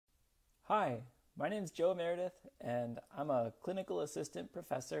Hi, my name is Meredith, and I'm a clinical assistant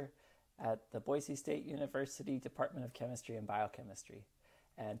professor at the Boise State University Department of Chemistry and Biochemistry.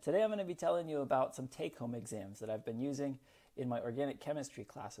 And today I'm going to be telling you about some take-home exams that I've been using in my organic chemistry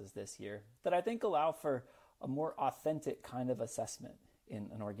classes this year that I think allow for a more authentic kind of assessment in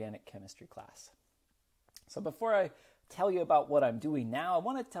an organic chemistry class. So before I tell you about what I'm doing now, I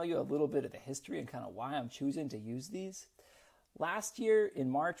want to tell you a little bit of the history and kind of why I'm choosing to use these. Last year in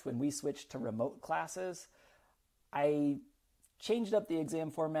March, when we switched to remote classes, I changed up the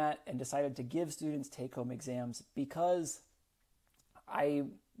exam format and decided to give students take-home exams because I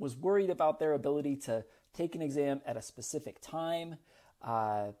was worried about their ability to take an exam at a specific time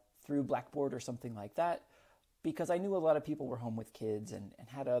through Blackboard or something like that, because I knew a lot of people were home with kids and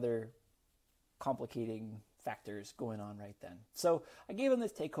had other complicating factors going on right then. So I gave them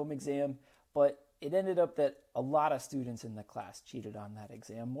this take-home exam, but it ended up that a lot of students in the class cheated on that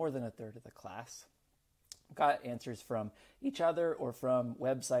exam. More than a third of the class got answers from each other or from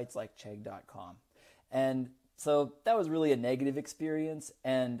websites like chegg.com. And so that was really a negative experience,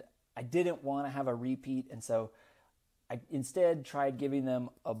 and I didn't want to have a repeat. And so I instead tried giving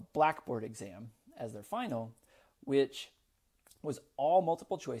them a Blackboard exam as their final, which was all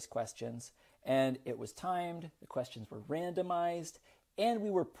multiple choice questions, and it was timed. The questions were randomized, and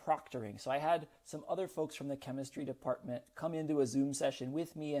we were proctoring. So I had some other folks from the chemistry department come into a Zoom session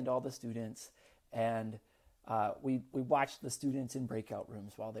with me and all the students, and we watched the students in breakout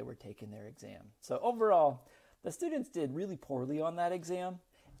rooms while they were taking their exam. So overall, the students did really poorly on that exam,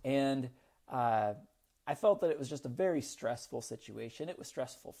 and I felt that it was just a very stressful situation. It was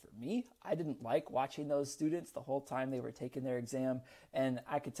stressful for me. I didn't like watching those students the whole time they were taking their exam, and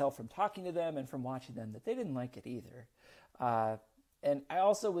I could tell from talking to them and from watching them that they didn't like it either. And I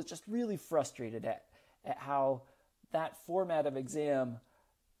also was just really frustrated at how that format of exam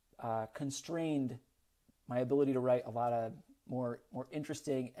constrained my ability to write a lot of more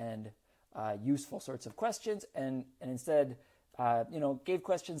interesting and useful sorts of questions, and instead gave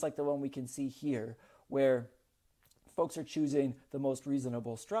questions like the one we can see here, where folks are choosing the most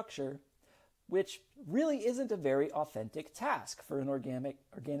reasonable structure, which really isn't a very authentic task for an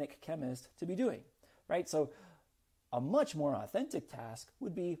organic chemist to be doing, right? So a much more authentic task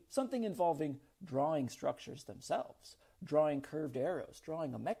would be something involving drawing structures themselves, drawing curved arrows,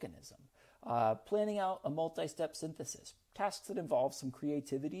 drawing a mechanism, planning out a multi-step synthesis, tasks that involve some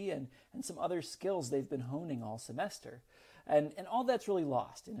creativity and some other skills they've been honing all semester. And all that's really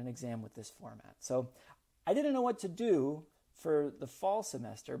lost in an exam with this format. So I didn't know what to do for the fall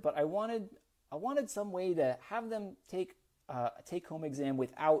semester, but I wanted some way to have them take a take-home exam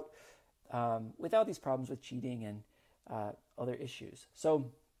without these problems with cheating and other issues.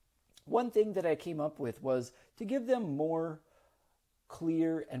 So one thing that I came up with was to give them more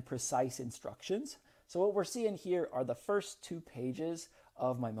clear and precise instructions. So what we're seeing here are the first 2 pages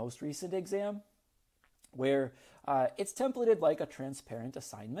of my most recent exam, where it's templated like a transparent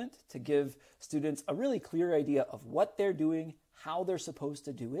assignment to give students a really clear idea of what they're doing, how they're supposed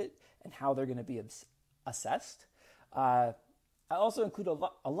to do it, and how they're going to be assessed. I also include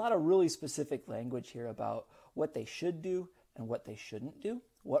a lot of really specific language here about what they should do and what they shouldn't do,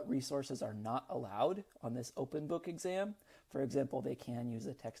 what resources are not allowed on this open book exam. For example, they can use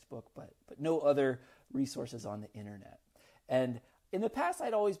a textbook, but no other resources on the internet. And in the past,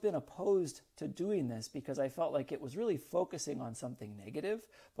 I'd always been opposed to doing this because I felt like it was really focusing on something negative.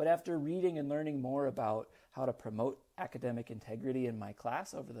 But after reading and learning more about how to promote academic integrity in my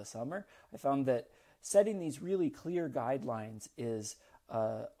class over the summer, I found that setting these really clear guidelines is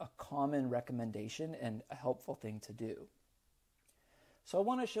a common recommendation and a helpful thing to do. So I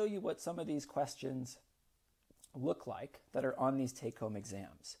want to show you what some of these questions look like that are on these take-home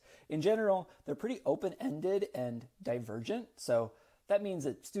exams. In general, they're pretty open-ended and divergent. So that means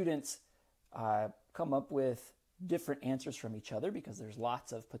that students come up with different answers from each other because there's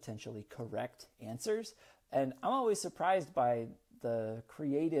lots of potentially correct answers. And I'm always surprised by the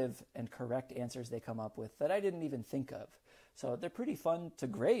creative and correct answers they come up with that I didn't even think of. So they're pretty fun to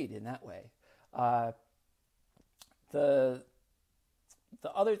grade in that way. The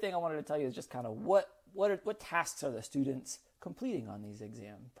other thing I wanted to tell you is just kind of what tasks are the students completing on these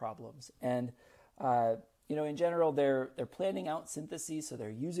exam problems. And in general, they're planning out syntheses, so they're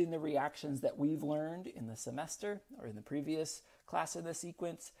using the reactions that we've learned in the semester or in the previous class in the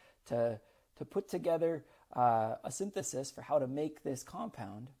sequence to put together a synthesis for how to make this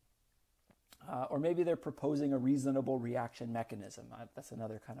compound. Or maybe they're proposing a reasonable reaction mechanism. That's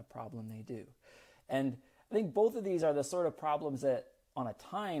another kind of problem they do. And I think both of these are the sort of problems that on a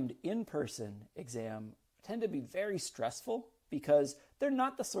timed in-person exam tend to be very stressful because they're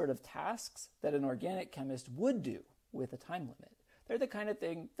not the sort of tasks that an organic chemist would do with a time limit. They're the kind of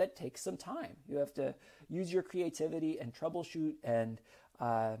thing that takes some time. You have to use your creativity and troubleshoot, and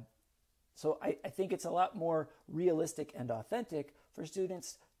so I think it's a lot more realistic and authentic for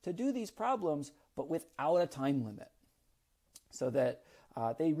students to do these problems, but without a time limit, so that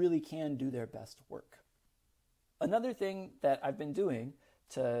they really can do their best work. Another thing that I've been doing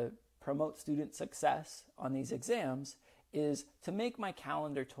to promote student success on these exams is to make my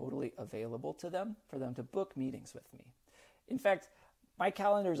calendar totally available to them, for them to book meetings with me. In fact, my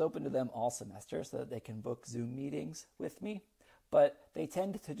calendar is open to them all semester so that they can book Zoom meetings with me, but they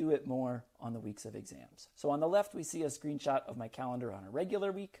tend to do it more on the weeks of exams. So on the left, we see a screenshot of my calendar on a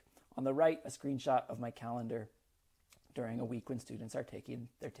regular week. On the right, a screenshot of my calendar during a week when students are taking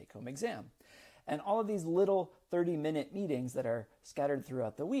their take-home exam. And all of these little 30-minute meetings that are scattered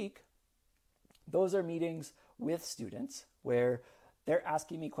throughout the week, those are meetings with students where they're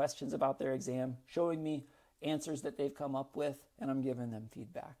asking me questions about their exam, showing me answers that they've come up with, and I'm giving them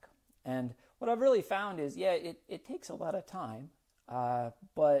feedback. And what I've really found is, it takes a lot of time,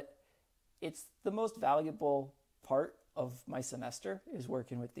 but it's the most valuable part of my semester is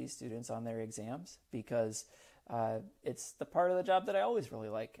working with these students on their exams, because it's the part of the job that I always really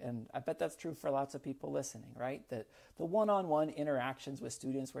like. And I bet that's true for lots of people listening, right? That the one-on-one interactions with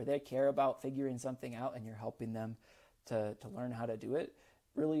students where they care about figuring something out and you're helping them to learn how to do it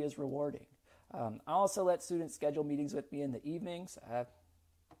really is rewarding. I also let students schedule meetings with me in the evenings.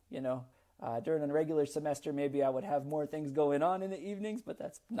 During a regular semester, maybe I would have more things going on in the evenings, but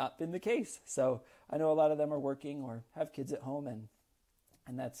that's not been the case. So I know a lot of them are working or have kids at home,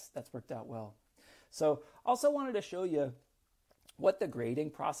 and that's worked out well. So also wanted to show you what the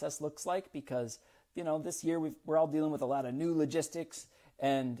grading process looks like, because this year we're all dealing with a lot of new logistics,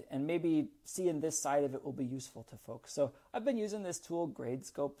 and maybe seeing this side of it will be useful to folks. So I've been using this tool,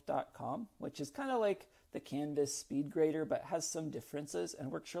 gradescope.com, which is kind of like the Canvas speed grader, but has some differences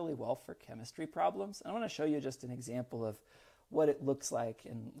and works really well for chemistry problems. I want to show you just an example of what it looks like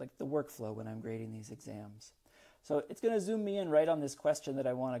in like the workflow when I'm grading these exams. So it's going to zoom me in right on this question that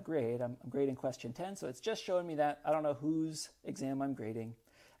I want to grade. I'm grading question 10, so it's just showing me that. I don't know whose exam I'm grading.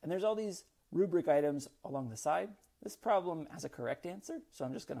 And there's all these rubric items along the side. This problem has a correct answer, so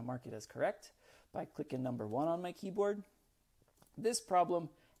I'm just going to mark it as correct by clicking number 1 on my keyboard. This problem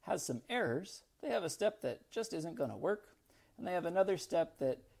has some errors. They have a step that just isn't going to work, and they have another step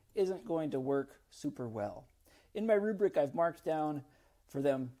that isn't going to work super well. In my rubric, I've marked down for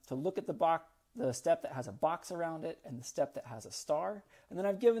them to look at the step that has a box around it and the step that has a star, and then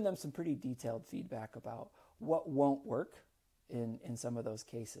I've given them some pretty detailed feedback about what won't work in some of those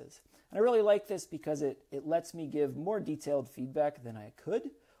cases. And I really like this because it lets me give more detailed feedback than I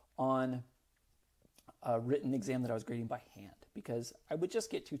could on a written exam that I was grading by hand, because I would just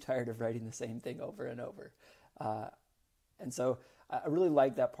get too tired of writing the same thing over and over. And so I really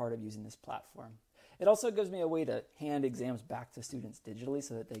like that part of using this platform. It also gives me a way to hand exams back to students digitally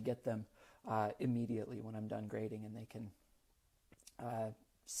so that they get them immediately when I'm done grading, and they can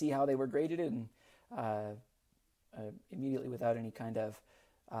see how they were graded and immediately without any kind of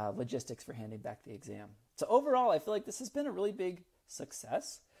logistics for handing back the exam. So overall, I feel like this has been a really big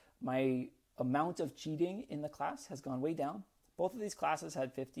success. My amount of cheating in the class has gone way down. Both of these classes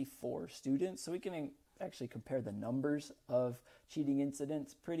had 54 students, so we can actually compare the numbers of cheating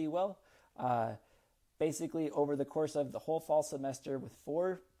incidents pretty well. Basically, over the course of the whole fall semester with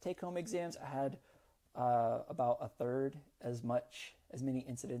 4 take-home exams, I had about a third as many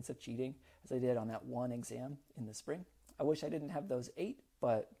incidents of cheating as I did on that one exam in the spring. I wish I didn't have those 8,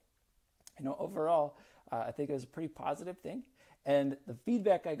 but overall, I think it was a pretty positive thing. And the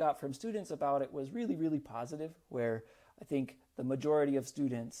feedback I got from students about it was really, really positive, where I think the majority of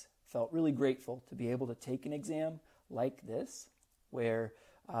students felt really grateful to be able to take an exam like this, where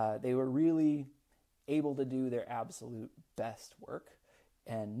they were really able to do their absolute best work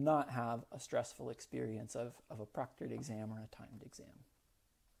and not have a stressful experience of a proctored exam or a timed exam.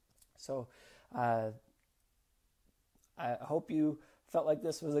 So I hope you felt like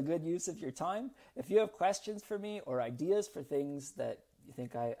this was a good use of your time. If you have questions for me or ideas for things that you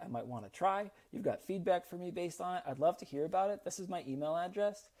think I might want to try, you've got feedback for me based on it, I'd love to hear about it. This is my email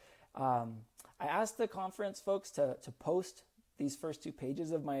address. I asked the conference folks to post these first 2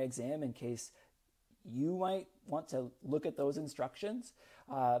 pages of my exam in case you might want to look at those instructions,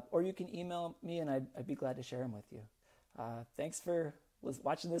 or you can email me and I'd be glad to share them with you. Thanks for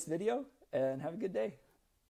watching this video, and have a good day.